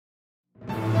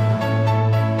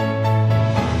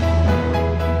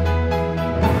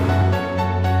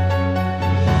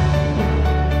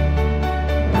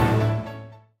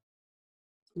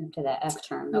to the F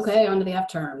terms. Okay, on to the F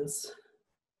terms.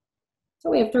 So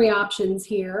we have three options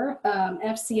here.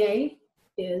 FCA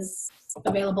is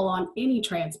available on any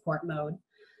transport mode,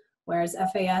 whereas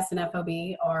FAS and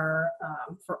FOB are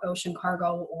for ocean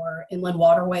cargo or inland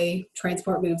waterway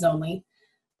transport moves only.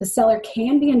 The seller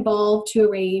can be involved to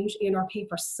arrange and or pay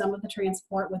for some of the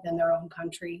transport within their own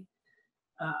country.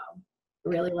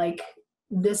 Really, like,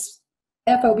 this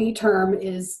FOB term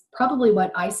is probably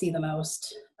what I see the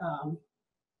most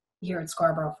here at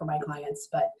Scarborough for my clients.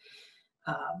 But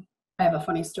I have a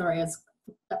funny story as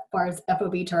far as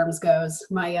FOB terms goes.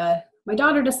 My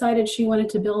daughter decided she wanted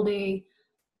to build a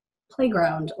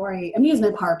playground or a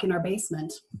amusement park in our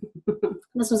basement.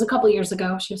 This was a couple years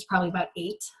ago. She was probably about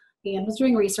 8 and was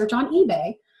doing research on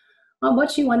eBay on what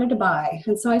she wanted to buy.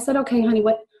 And so I said, okay, honey,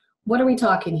 what are we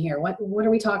talking here? What are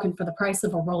we talking for the price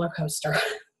of a roller coaster?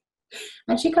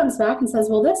 And she comes back and says,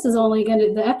 well, this is only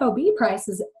the FOB price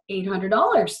is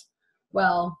 $800.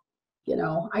 Well, you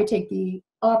know, I take the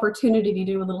opportunity to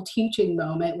do a little teaching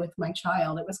moment with my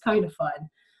child. It was kind of fun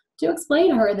to explain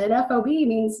to her that FOB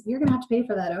means you're going to have to pay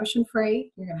for that ocean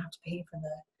freight. You're going to have to pay for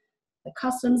the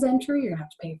customs entry. You're going to have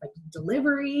to pay for the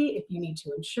delivery. If you need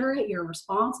to insure it, you're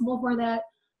responsible for that.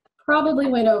 Probably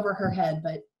went over her head,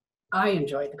 but I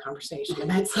enjoyed the conversation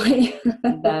immensely.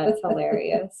 That's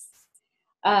hilarious.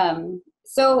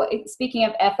 So speaking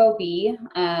of FOB,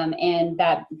 and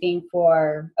that being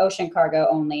for ocean cargo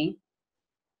only,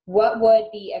 what would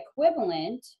the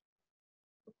equivalent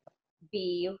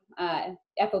be,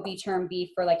 FOB term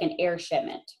be for like an air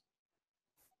shipment?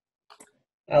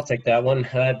 I'll take that one.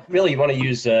 Really, you want to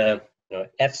use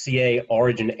FCA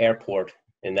origin airport,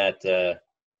 and that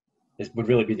would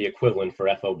really be the equivalent for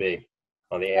FOB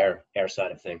on the air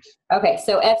side of things. Okay,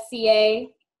 so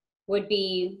FCA would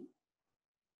be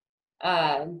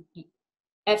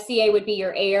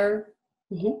your air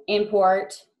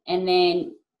import, and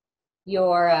then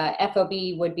your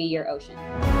FOB would be your ocean.